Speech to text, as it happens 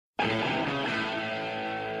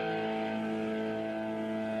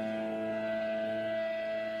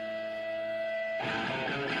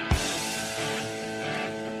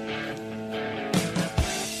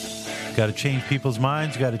Got to change people's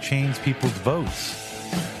minds, got to change people's votes.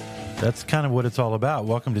 That's kind of what it's all about.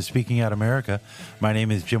 Welcome to Speaking Out America. My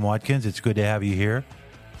name is Jim Watkins. It's good to have you here.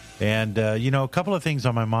 And, a couple of things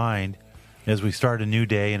on my mind as we start a new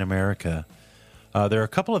day in America. There are a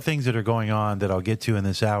couple of things that are going on that I'll get to in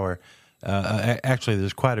this hour. Actually,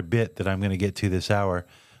 there's quite a bit that I'm going to get to this hour.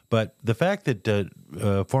 But the fact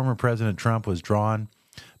that former President Trump was drawn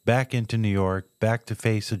back into New York, back to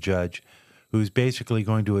face a judge who's basically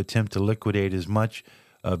going to attempt to liquidate as much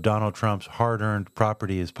of Donald Trump's hard-earned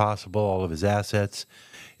property as possible, all of his assets.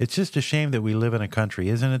 It's just a shame that we live in a country,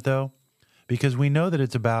 isn't it, though? Because we know that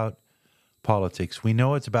it's about politics. We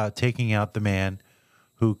know it's about taking out the man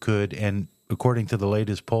who could, and according to the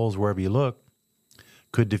latest polls, wherever you look,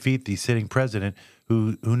 could defeat the sitting president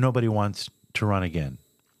who nobody wants to run again.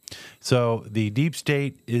 So the deep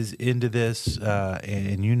state is into this,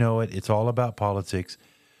 and you know it. It's all about politics.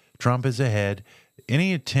 Trump is ahead.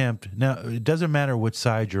 Any attempt, now it doesn't matter which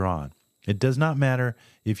side you're on. It does not matter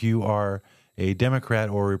if you are a Democrat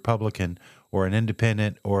or a Republican or an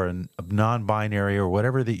independent or a non-binary or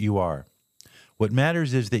whatever that you are. What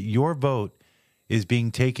matters is that your vote is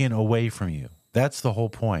being taken away from you. That's the whole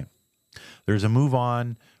point. There's a move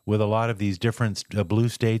on with a lot of these different blue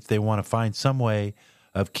states. They want to find some way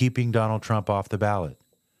of keeping Donald Trump off the ballot.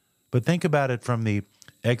 But think about it from the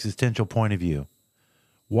existential point of view.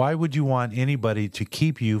 Why would you want anybody to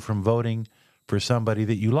keep you from voting for somebody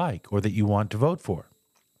that you like or that you want to vote for?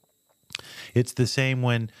 It's the same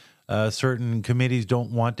when certain committees don't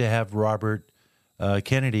want to have Robert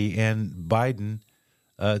Kennedy and Biden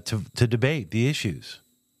to debate the issues,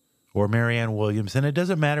 or Marianne Williams. And it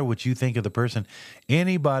doesn't matter what you think of the person.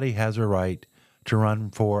 Anybody has a right to run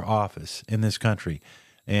for office in this country.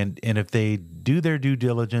 And if they do their due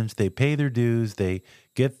diligence, they pay their dues, they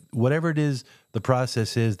get whatever it is the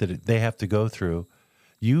process is that they have to go through,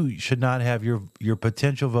 you should not have your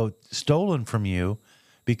potential vote stolen from you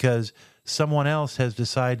because someone else has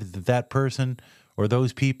decided that that person or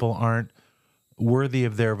those people aren't worthy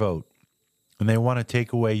of their vote. And they want to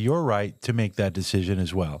take away your right to make that decision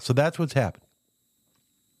as well. So that's what's happened.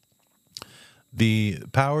 The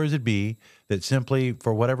powers that be that simply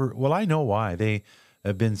for whatever, well, I know why. They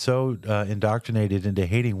have been so indoctrinated into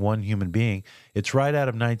hating one human being. It's right out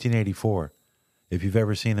of 1984. If you've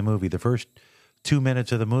ever seen the movie, the first 2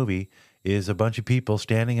 minutes of the movie is a bunch of people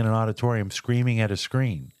standing in an auditorium screaming at a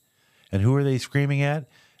screen. And who are they screaming at?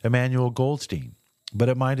 Emmanuel Goldstein. But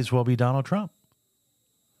it might as well be Donald Trump.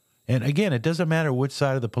 And again, it doesn't matter which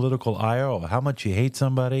side of the political aisle or how much you hate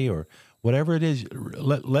somebody or whatever it is.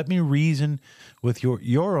 Let me reason with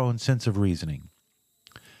your own sense of reasoning.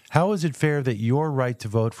 How is it fair that your right to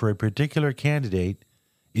vote for a particular candidate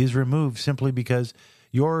is removed simply because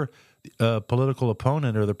your political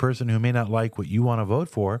opponent or the person who may not like what you want to vote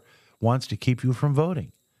for wants to keep you from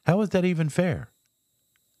voting? How is that even fair?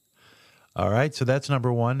 All right, so that's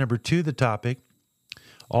number one. Number two, the topic.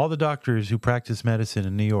 All the doctors who practice medicine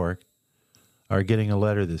in New York are getting a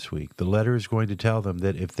letter this week. The letter is going to tell them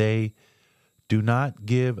that if they do not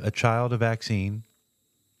give a child a vaccine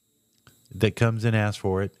that comes and asks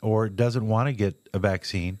for it or doesn't want to get a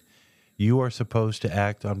vaccine, you are supposed to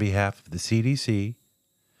act on behalf of the CDC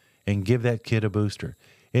and give that kid a booster.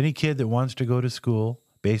 Any kid that wants to go to school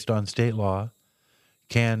based on state law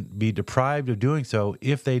can be deprived of doing so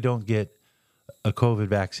if they don't get a COVID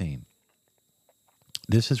vaccine.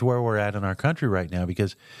 This is where we're at in our country right now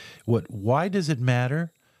because why does it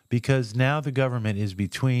matter? Because now the government is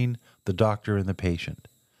between the doctor and the patient.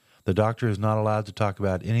 The doctor is not allowed to talk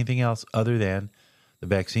about anything else other than the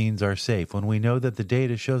vaccines are safe when we know that the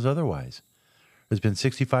data shows otherwise. There's been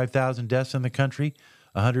 65,000 deaths in the country.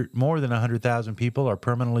 More than 100,000 people are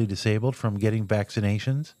permanently disabled from getting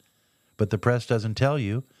vaccinations, but the press doesn't tell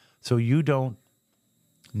you, so you don't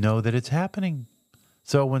know that it's happening.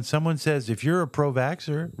 So when someone says, if you're a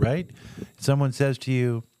pro-vaxxer, right, someone says to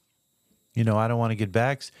you, I don't want to get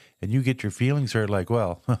vaxxed, and you get your feelings hurt like,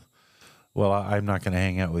 well, I'm not going to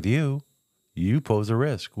hang out with you. You pose a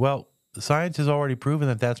risk. Well, science has already proven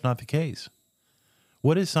that that's not the case.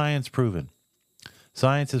 What has science proven?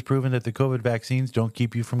 Science has proven that the COVID vaccines don't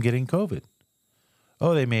keep you from getting COVID.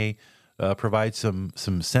 Oh, they may provide some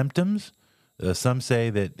symptoms. Some say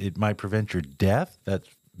that it might prevent your death. That's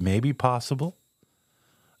maybe possible.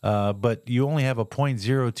 But you only have a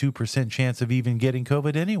 0.02% chance of even getting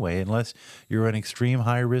COVID anyway, unless you're an extreme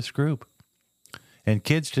high-risk group. And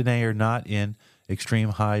kids today are not in extreme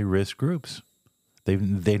high-risk groups.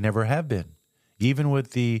 They never have been. Even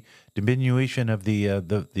with the diminution of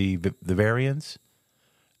the variants,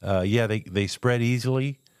 they spread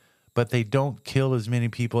easily, but they don't kill as many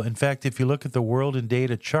people. In fact, if you look at the world and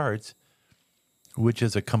data charts, which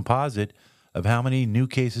is a composite of how many new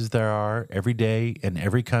cases there are every day in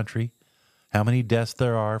every country, how many deaths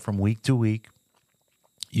there are from week to week,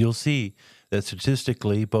 you'll see that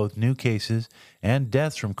statistically both new cases and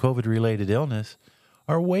deaths from COVID-related illness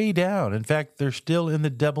are way down. In fact, they're still in the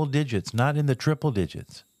double digits, not in the triple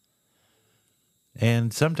digits.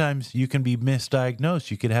 And sometimes you can be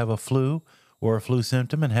misdiagnosed. You could have a flu or a flu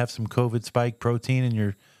symptom and have some COVID spike protein in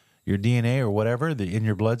your DNA or whatever in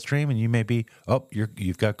your bloodstream, and you may be,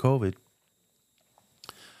 you've got COVID.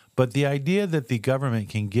 But the idea that the government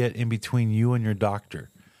can get in between you and your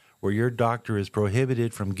doctor, where your doctor is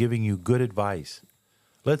prohibited from giving you good advice.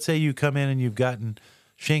 Let's say you come in and you've gotten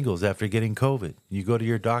shingles after getting COVID. You go to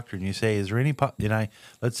your doctor and you say, is there any,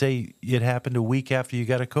 let's say it happened a week after you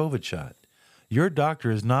got a COVID shot. Your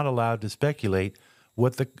doctor is not allowed to speculate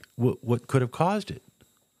what could have caused it.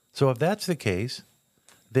 So if that's the case,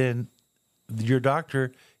 then your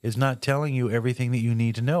doctor is not telling you everything that you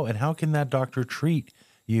need to know. And how can that doctor treat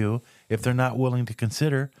you if they're not willing to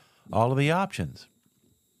consider all of the options?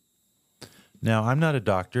 Now, I'm not a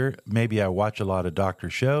doctor. Maybe I watch a lot of doctor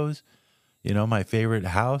shows. My favorite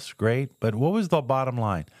House, great. But what was the bottom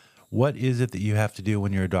line? What is it that you have to do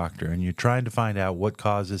when you're a doctor and you're trying to find out what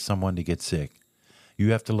causes someone to get sick?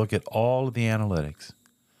 You have to look at all of the analytics.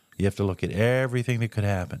 You have to look at everything that could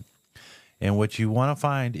happen. And what you want to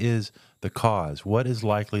find is the cause. What is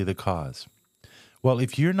likely the cause? Well,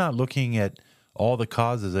 if you're not looking at all the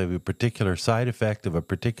causes of a particular side effect of a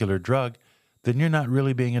particular drug, then you're not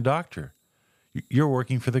really being a doctor. You're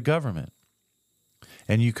working for the government.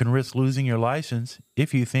 And you can risk losing your license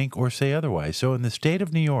if you think or say otherwise. So in the state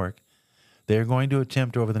of New York, they're going to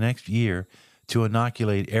attempt over the next year to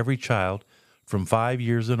inoculate every child from 5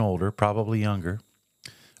 years and older, probably younger,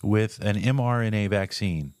 with an mRNA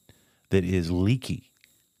vaccine that is leaky.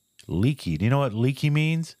 Leaky. Do you know what leaky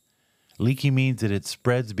means? Leaky means that it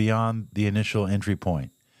spreads beyond the initial entry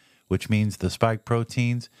point, which means the spike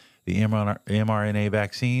proteins, the mRNA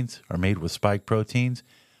vaccines are made with spike proteins.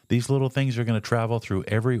 These little things are going to travel through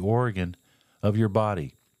every organ of your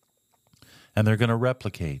body, and they're going to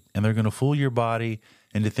replicate, and they're going to fool your body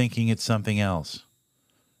into thinking it's something else.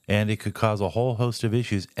 And it could cause a whole host of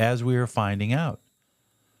issues, as we are finding out.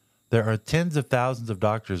 There are tens of thousands of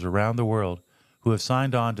doctors around the world who have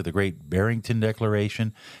signed on to the Great Barrington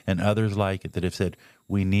Declaration and others like it that have said,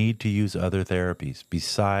 we need to use other therapies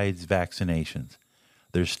besides vaccinations.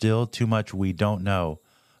 There's still too much we don't know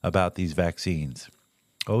about these vaccines.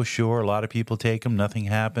 Oh, sure, a lot of people take them, nothing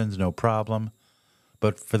happens, no problem.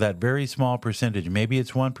 But for that very small percentage, maybe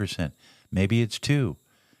it's 1%, maybe it's 2%.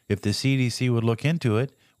 If the CDC would look into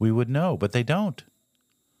it, we would know, but they don't.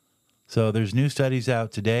 So there's new studies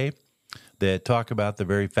out today that talk about the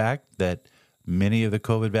very fact that many of the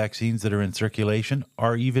COVID vaccines that are in circulation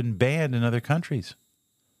are even banned in other countries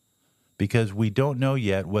because we don't know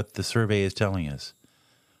yet what the survey is telling us.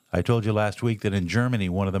 I told you last week that in Germany,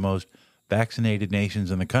 one of the most vaccinated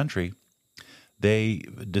nations in the country, they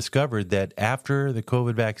discovered that after the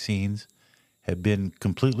COVID vaccines had been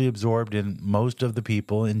completely absorbed in most of the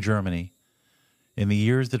people in Germany, in the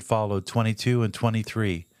years that followed, 22 and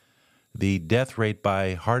 23, the death rate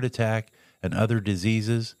by heart attack and other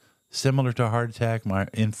diseases, similar to heart attack,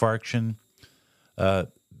 infarction,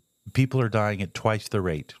 people are dying at twice the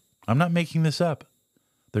rate. I'm not making this up.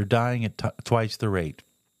 They're dying at twice the rate.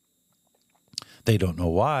 They don't know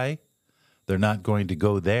why. They're not going to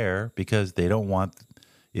go there because they don't want,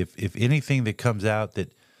 if anything that comes out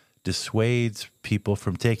that dissuades people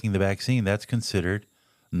from taking the vaccine, that's considered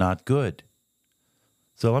not good.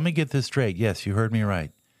 So let me get this straight. Yes, you heard me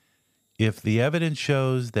right. If the evidence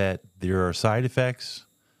shows that there are side effects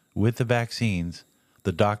with the vaccines,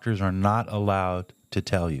 the doctors are not allowed to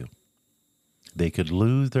tell you. They could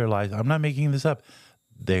lose their license. I'm not making this up.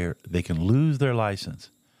 They can lose their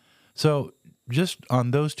license. So just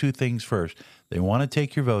on those two things first, they want to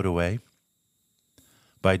take your vote away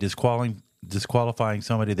by disqualifying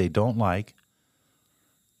somebody they don't like.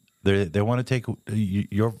 They want to take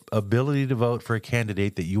your ability to vote for a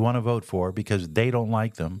candidate that you want to vote for because they don't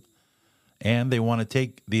like them. And they want to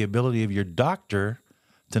take the ability of your doctor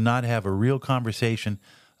to not have a real conversation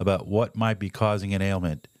about what might be causing an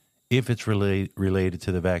ailment if it's related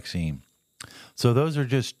to the vaccine. So those are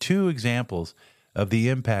just two examples of the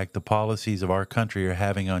impact the policies of our country are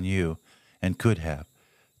having on you and could have.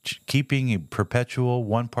 Keeping a perpetual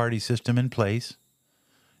one-party system in place,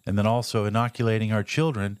 and then also inoculating our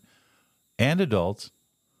children and adults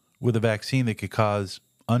with a vaccine that could cause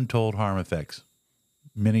untold harm effects,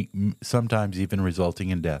 sometimes even resulting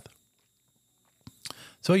in death.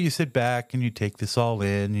 So you sit back and you take this all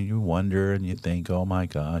in and you wonder and you think, oh my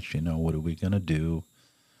gosh, what are we going to do?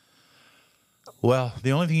 Well,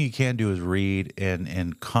 the only thing you can do is read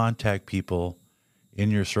and contact people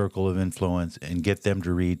in your circle of influence and get them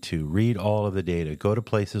to read too. Read all of the data. Go to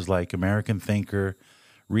places like American Thinker,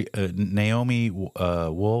 Naomi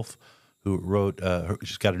Wolf, who wrote,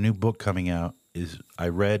 she's got a new book coming out. I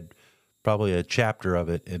read probably a chapter of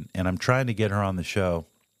it, and I'm trying to get her on the show.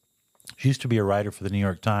 She used to be a writer for the New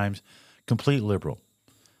York Times, complete liberal.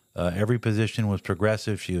 Every position was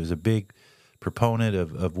progressive. She was a big proponent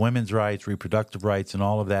of women's rights, reproductive rights, and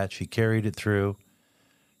all of that. She carried it through.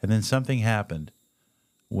 And then something happened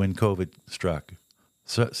when COVID struck.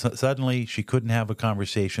 So suddenly, she couldn't have a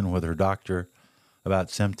conversation with her doctor about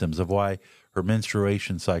symptoms of why her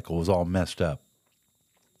menstruation cycle was all messed up.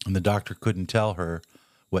 And the doctor couldn't tell her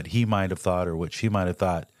what he might have thought or what she might have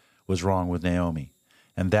thought was wrong with Naomi.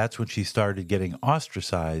 And that's when she started getting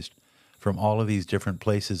ostracized from all of these different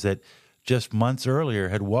places that just months earlier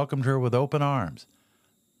had welcomed her with open arms.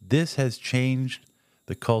 This has changed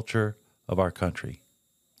the culture of our country.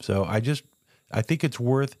 So I think it's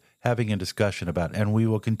worth having a discussion about, and we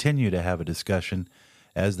will continue to have a discussion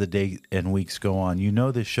as the day and weeks go on.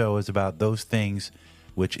 This show is about those things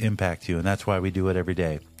which impact you, and that's why we do it every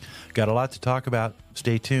day. Got a lot to talk about.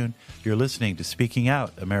 Stay tuned. You're listening to Speaking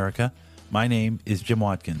Out, America. My name is Jim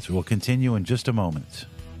Watkins. We'll continue in just a moment.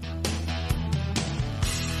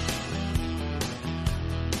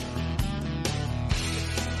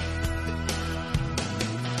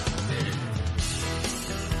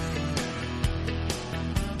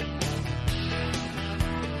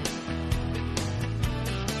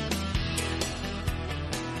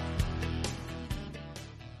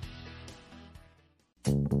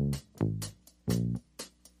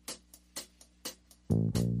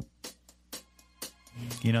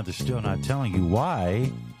 They're still not telling you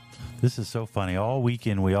why. This is so funny. All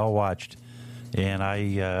weekend we all watched, and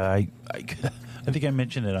I think I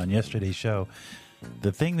mentioned it on yesterday's show.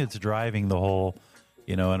 The thing that's driving the whole,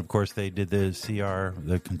 and of course they did the CR,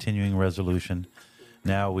 the continuing resolution.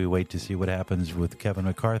 Now we wait to see what happens with Kevin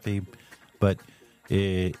McCarthy. But,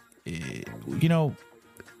 is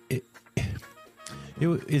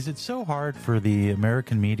it so hard for the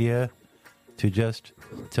American media to just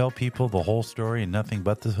tell people the whole story and nothing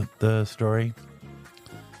but the story?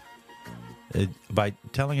 By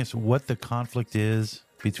telling us what the conflict is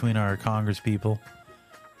between our Congress people,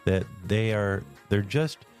 that they're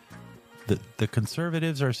just, the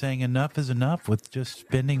conservatives are saying enough is enough with just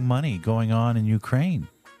spending money going on in Ukraine.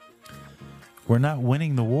 We're not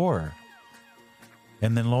winning the war.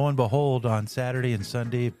 And then lo and behold, on Saturday and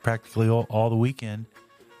Sunday, practically all the weekend,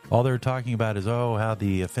 all they're talking about is, how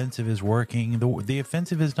the offensive is working. The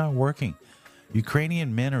offensive is not working.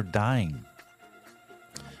 Ukrainian men are dying.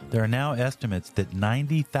 There are now estimates that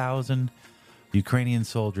 90,000 Ukrainian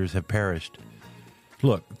soldiers have perished.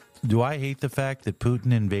 Look, do I hate the fact that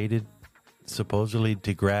Putin invaded supposedly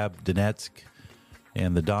to grab Donetsk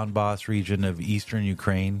and the Donbass region of eastern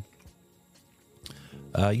Ukraine?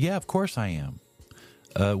 Yeah, of course I am.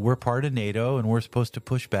 We're part of NATO, and we're supposed to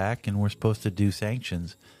push back, and we're supposed to do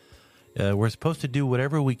sanctions. We're supposed to do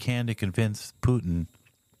whatever we can to convince Putin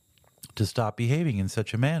to stop behaving in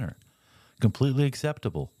such a manner. Completely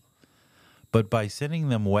acceptable. But by sending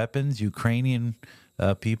them weapons, Ukrainian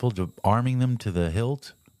people, arming them to the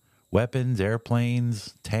hilt, weapons,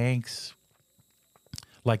 airplanes, tanks,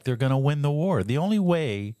 like they're going to win the war. The only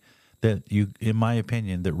way that in my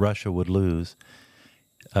opinion, that Russia would lose,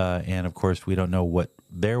 and of course we don't know what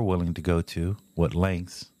they're willing to go to, what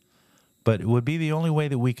lengths, but it would be the only way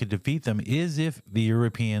that we could defeat them is if the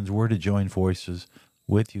Europeans were to join forces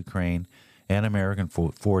with Ukraine and American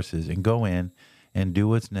forces and go in and do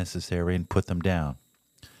what's necessary and put them down.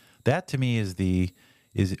 That to me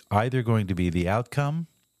is either going to be the outcome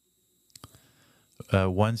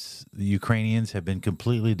once the Ukrainians have been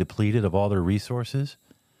completely depleted of all their resources,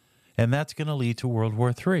 and that's going to lead to World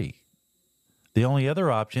War III. The only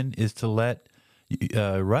other option is to let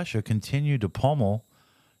Russia continue to pummel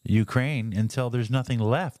Ukraine until there's nothing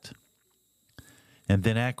left, and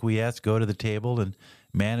then acquiesce, go to the table, and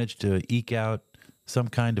manage to eke out some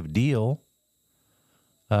kind of deal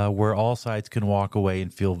where all sides can walk away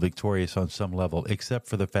and feel victorious on some level, except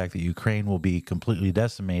for the fact that Ukraine will be completely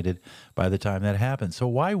decimated by the time that happens. So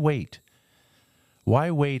why wait? Why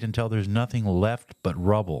wait until there's nothing left but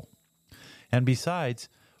rubble? And besides,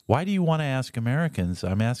 why do you want to ask Americans?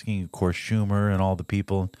 I'm asking, of course, Schumer and all the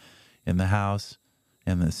people in the House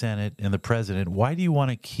and the Senate and the President, why do you want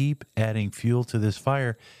to keep adding fuel to this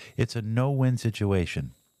fire? It's a no-win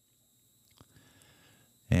situation.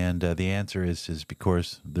 And the answer is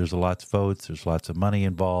because there's lots of votes, there's lots of money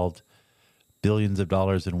involved, billions of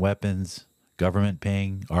dollars in weapons, our government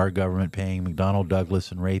paying McDonnell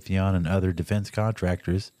Douglas and Raytheon and other defense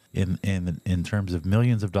contractors in terms of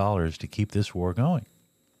millions of dollars to keep this war going.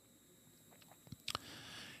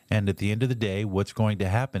 And at the end of the day, what's going to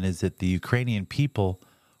happen is that the Ukrainian people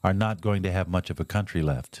are not going to have much of a country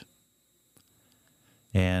left.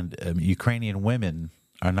 And Ukrainian women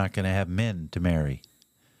are not going to have men to marry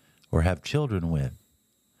or have children with.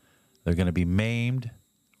 They're going to be maimed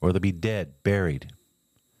or they'll be dead, buried.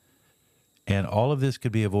 And all of this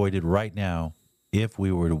could be avoided right now if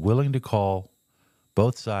we were willing to call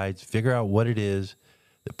both sides, figure out what it is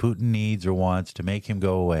that Putin needs or wants to make him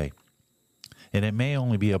go away. And it may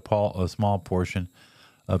only be a small portion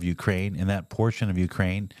of Ukraine, and that portion of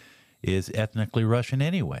Ukraine is ethnically Russian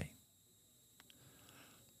anyway.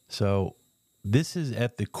 So this is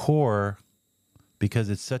at the core because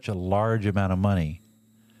it's such a large amount of money.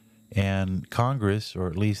 And Congress, or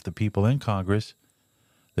at least the people in Congress,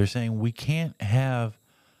 they're saying we can't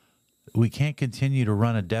continue to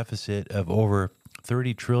run a deficit of over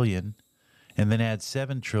 30 trillion and then add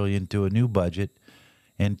 7 trillion to a new budget,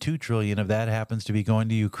 and 2 trillion of that happens to be going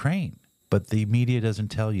to Ukraine. But the media doesn't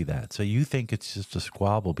tell you that. So you think it's just a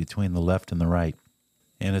squabble between the left and the right.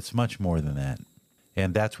 And it's much more than that.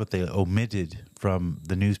 And that's what they omitted from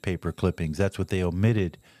the newspaper clippings. That's what they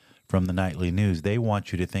omitted from the nightly news. They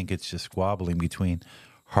want you to think it's just squabbling between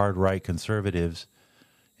hard right conservatives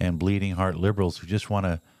and bleeding heart liberals who just want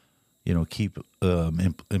to, keep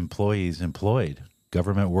employees employed,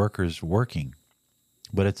 government workers working.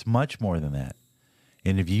 But it's much more than that.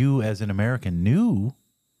 And if you, as an American, knew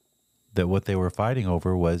that what they were fighting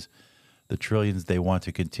over was the trillions they want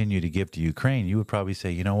to continue to give to Ukraine, you would probably say,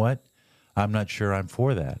 you know what? I'm not sure I'm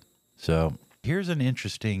for that. So here's an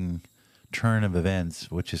interesting turn of events,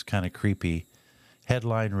 which is kind of creepy.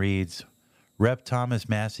 Headline reads, Rep. Thomas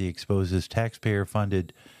Massie exposes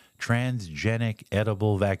taxpayer-funded transgenic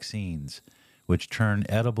edible vaccines, which turn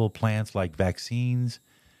edible plants like vaccines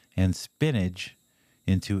and spinach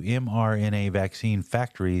into mRNA vaccine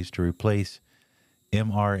factories to replace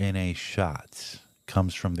mRNA shots.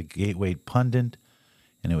 Comes from the Gateway Pundit,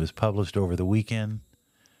 and it was published over the weekend.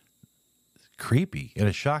 Creepy. In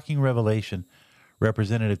a shocking revelation,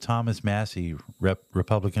 Representative Thomas Massie,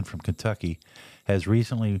 Republican from Kentucky, has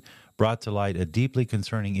recently brought to light a deeply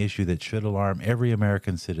concerning issue that should alarm every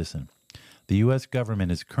American citizen. The U.S.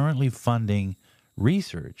 government is currently funding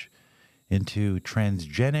research into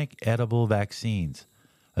transgenic edible vaccines,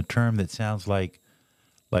 a term that sounds like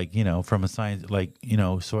from a science,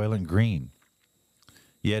 Soylent Green.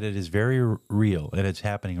 Yet it is very real, and it's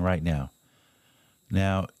happening right now.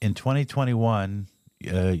 Now, in 2021,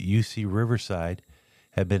 UC Riverside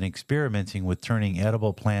had been experimenting with turning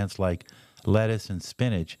edible plants like lettuce and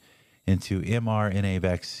spinach into mRNA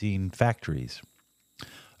vaccine factories.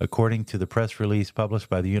 According to the press release published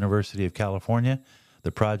by the University of California,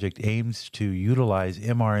 the project aims to utilize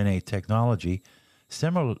mRNA technology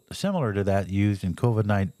similar to that used in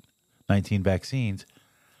COVID-19 vaccines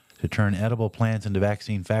to turn edible plants into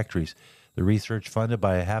vaccine factories. The research funded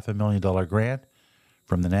by a $500,000 grant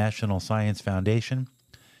from the National Science Foundation,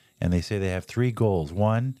 and they say they have 3 goals.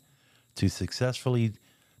 1, to successfully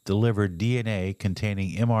deliver DNA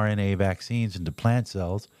containing mRNA vaccines into plant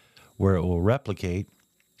cells where it will replicate.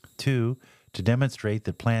 2, to demonstrate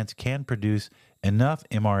that plants can produce enough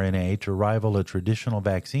mRNA to rival a traditional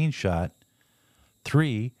vaccine shot.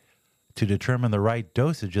 3, to determine the right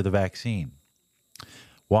dosage of the vaccine.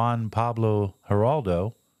 Juan Pablo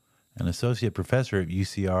Geraldo, an associate professor at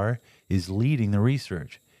UCR, is leading the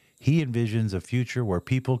research. He envisions a future where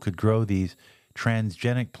people could grow these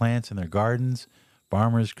transgenic plants in their gardens.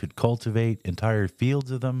 Farmers could cultivate entire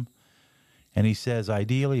fields of them. And he says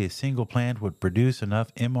ideally a single plant would produce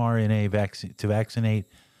enough mRNA to vaccinate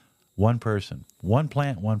one person. One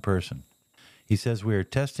plant, one person. He says we are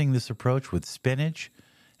testing this approach with spinach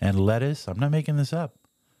and lettuce. I'm not making this up.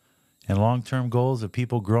 And long-term goals of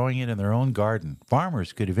people growing it in their own garden.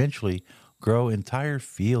 Farmers could eventually grow entire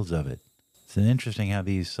fields of it. It's interesting how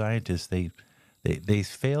these scientists, they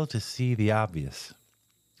fail to see the obvious.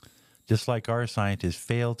 Just like our scientists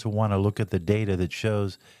fail to want to look at the data that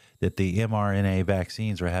shows that the mRNA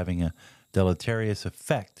vaccines are having a deleterious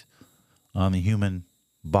effect on the human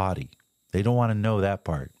body. They don't want to know that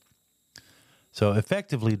part. So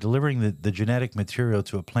effectively delivering the genetic material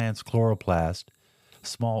to a plant's chloroplast,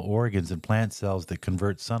 small organs and plant cells that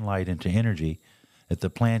convert sunlight into energy that the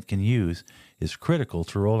plant can use, is critical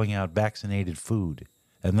to rolling out vaccinated food.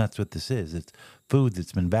 And that's what this is. It's food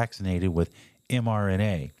that's been vaccinated with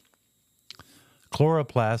mRNA.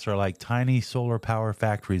 Chloroplasts are like tiny solar power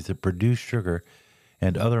factories that produce sugar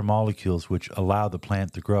and other molecules which allow the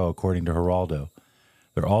plant to grow, according to Geraldo.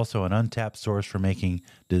 They're also an untapped source for making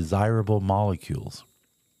desirable molecules.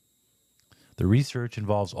 The research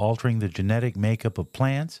involves altering the genetic makeup of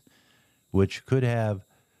plants, which could have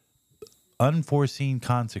unforeseen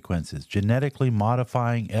consequences. Genetically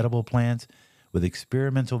modifying edible plants with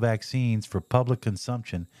experimental vaccines for public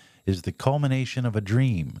consumption is the culmination of a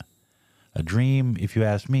dream. A dream, if you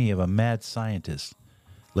ask me, of a mad scientist.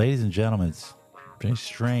 Ladies and gentlemen, it's very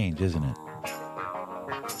strange, isn't it?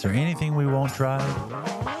 Is there anything we won't try?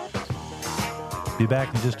 Be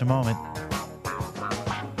back in just a moment.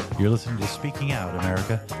 You're listening to Speaking Out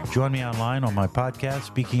America. Join me online on my podcast,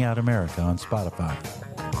 Speaking Out America, on Spotify.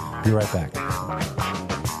 Be right back.